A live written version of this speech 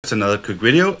It's another quick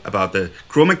video about the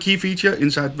Chroma Key feature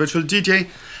inside Virtual DJ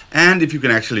and if you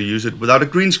can actually use it without a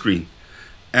green screen.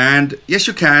 And yes,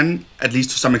 you can, at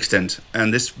least to some extent,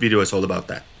 and this video is all about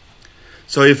that.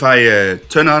 So if I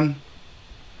turn on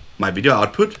my video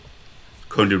output,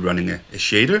 currently running a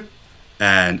shader,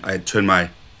 and I turn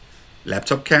my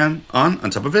laptop cam on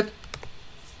top of it,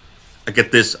 I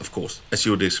get this, of course, as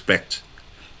you would expect.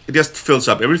 It just fills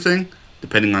up everything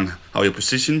depending on how you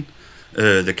position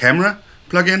the camera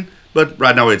plug-in, but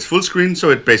right now it's full screen, so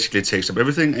it basically takes up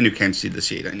everything and you can't see the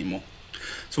shader anymore.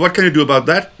 So what can you do about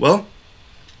that? Well,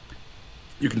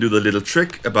 you can do the little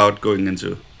trick about going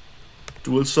into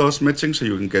dual source matching so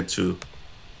you can get to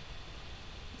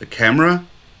the camera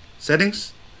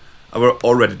settings. I've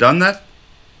already done that,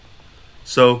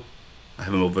 so I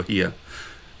have them over here.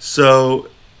 So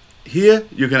here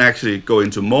you can actually go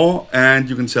into more and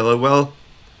you can tell it, well,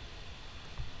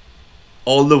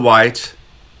 all the white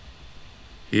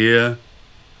here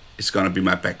is gonna be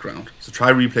my background. So try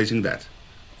replacing that,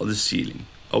 or the ceiling,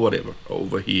 or whatever,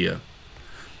 over here.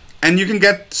 And you can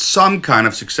get some kind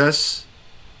of success.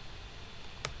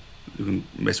 You can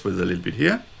mess with it a little bit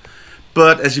here.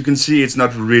 But as you can see, it's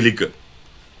not really good.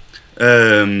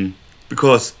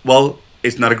 Because, well,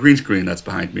 it's not a green screen that's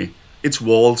behind me. It's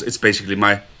walls, it's basically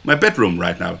my bedroom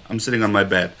right now. I'm sitting on my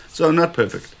bed, so not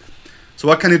perfect. So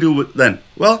what can you do then?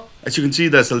 Well, as you can see,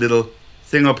 there's a little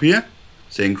thing up here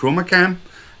saying ChromaCam,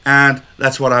 and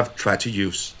that's what I've tried to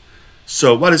use.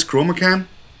 So what is ChromaCam?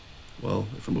 Well,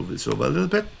 if I move this over a little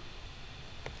bit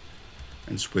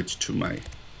and switch to my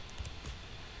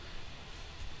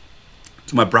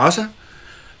browser,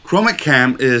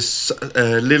 ChromaCam is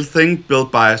a little thing built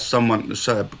by a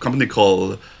company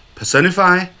called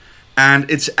Personify, and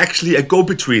it's actually a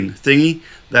go-between thingy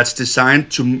that's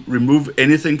designed to remove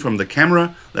anything from the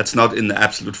camera that's not in the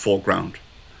absolute foreground.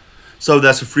 So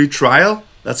there's a free trial.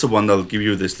 That's the one that'll give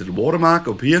you this little watermark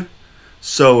up here.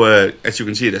 So as you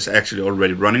can see, it's actually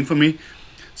already running for me.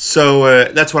 So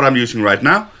that's what I'm using right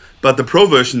now. But the pro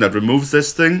version that removes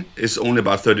this thing is only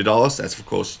about $30. That's of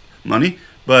course money.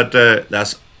 But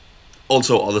there's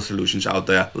also other solutions out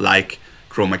there like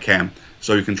ChromaCam.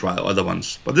 So you can try other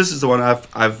ones. But this is the one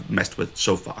I've messed with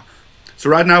so far. So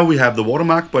right now we have the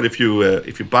watermark, but if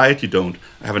you buy it, you don't.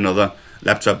 I have another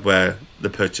laptop where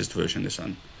the purchased version is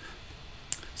on.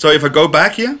 So if I go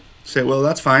back here, say, well,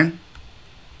 that's fine.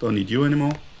 Don't need you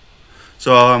anymore.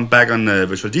 So I'm back on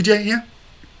Virtual DJ here.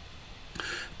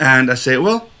 And I say,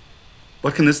 well,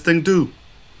 what can this thing do?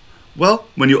 Well,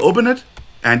 when you open it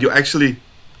and you actually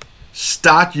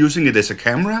start using it as a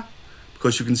camera,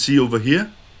 because you can see over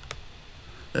here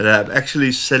that I've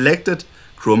actually selected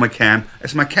ChromaCam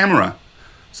as my camera.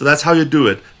 So that's how you do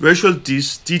it. Virtual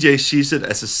DJ sees it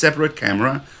as a separate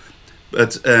camera,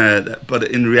 but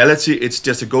in reality it's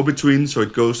just a go-between, so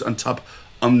it goes on top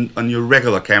on your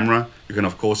regular camera. You can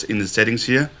of course in the settings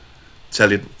here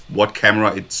tell it what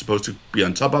camera it's supposed to be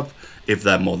on top of if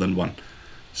there are more than one.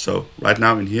 So right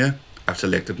now in here I've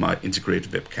selected my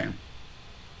integrated webcam.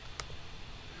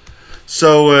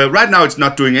 So right now it's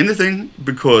not doing anything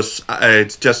because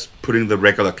it's just putting the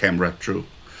regular camera through.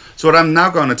 So what I'm now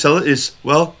going to tell it is,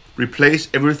 well, replace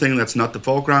everything that's not the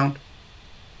foreground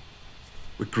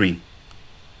with green.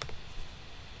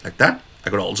 Like that. I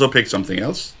could also pick something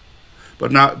else.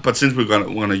 But since we're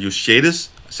going to use shaders,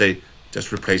 I say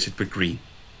just replace it with green.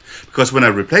 Because when I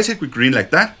replace it with green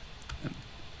like that,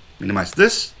 minimize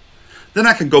this, then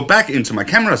I can go back into my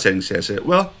camera settings here and say,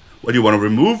 well, what you want to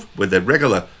remove with the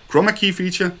regular Chroma Key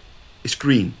feature is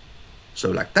green. So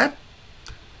like that,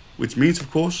 which means of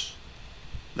course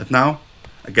that now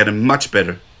I get a much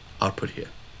better output here.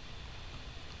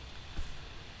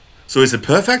 So is it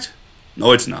perfect?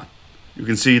 No, it's not. You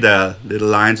can see the little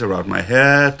lines around my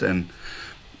head and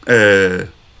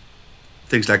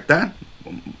things like that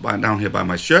down here by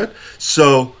my shirt.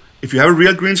 So if you have a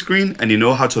real green screen and you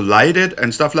know how to light it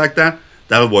and stuff like that,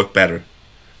 that'll work better.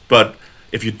 But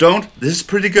if you don't, this is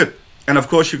pretty good. And of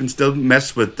course you can still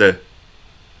mess with the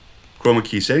Chroma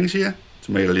Key settings here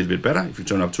to make it a little bit better. If you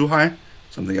turn up too high,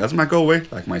 something else might go away,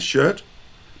 like my shirt,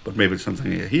 but maybe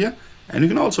something here. And you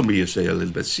can also be, say, a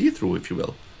little bit see-through, if you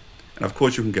will. And of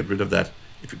course you can get rid of that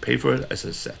if you pay for it, as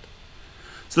I said.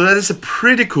 So that is a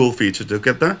pretty cool feature to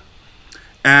get there.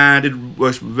 And it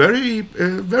works very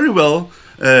well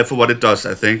for what it does,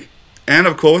 I think. And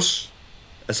of course,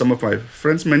 as some of my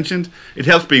friends mentioned, it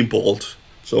helps being bald.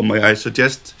 So I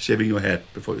suggest shaving your head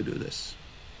before you do this.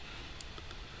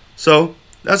 So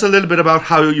that's a little bit about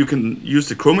how you can use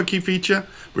the Chroma Key feature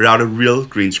without a real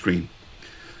green screen.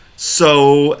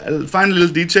 So final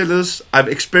little detail is I've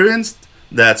experienced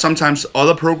that sometimes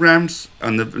other programs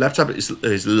on the laptop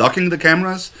is locking the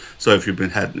cameras. So if you've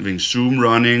been having Zoom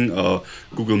running or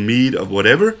Google Meet or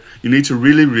whatever, you need to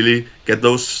really get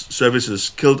those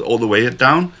services killed all the way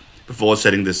down before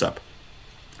setting this up.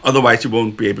 Otherwise, you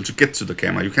won't be able to get to the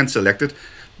camera. You can select it,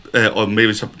 or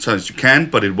maybe sometimes you can,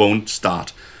 but it won't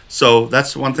start. So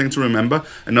that's one thing to remember.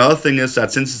 Another thing is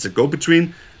that since it's a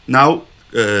go-between, now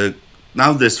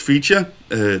this feature,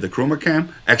 the ChromaCam,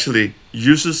 actually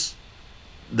uses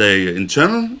the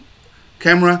internal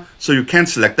camera, so you can't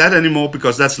select that anymore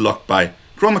because that's locked by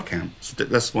ChromaCam. So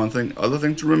that's one thing, other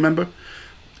thing to remember.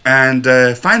 And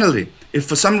finally, if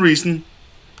for some reason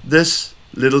this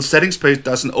little settings page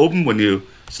doesn't open when you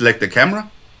select the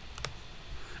camera,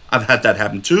 I've had that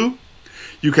happen too.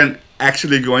 You can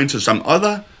actually go into some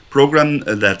other program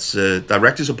that's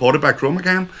directly supported by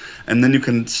ChromaCam, and then you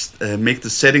can make the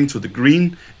setting to the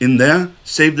green in there,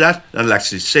 save that. That'll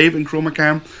actually save in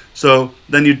ChromaCam, so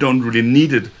then you don't really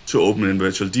need it to open in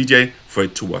Virtual DJ for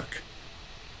it to work.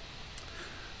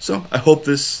 So I hope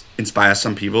this inspires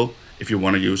some people if you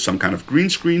want to use some kind of green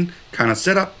screen kind of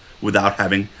setup without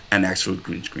having an actual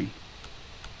green screen.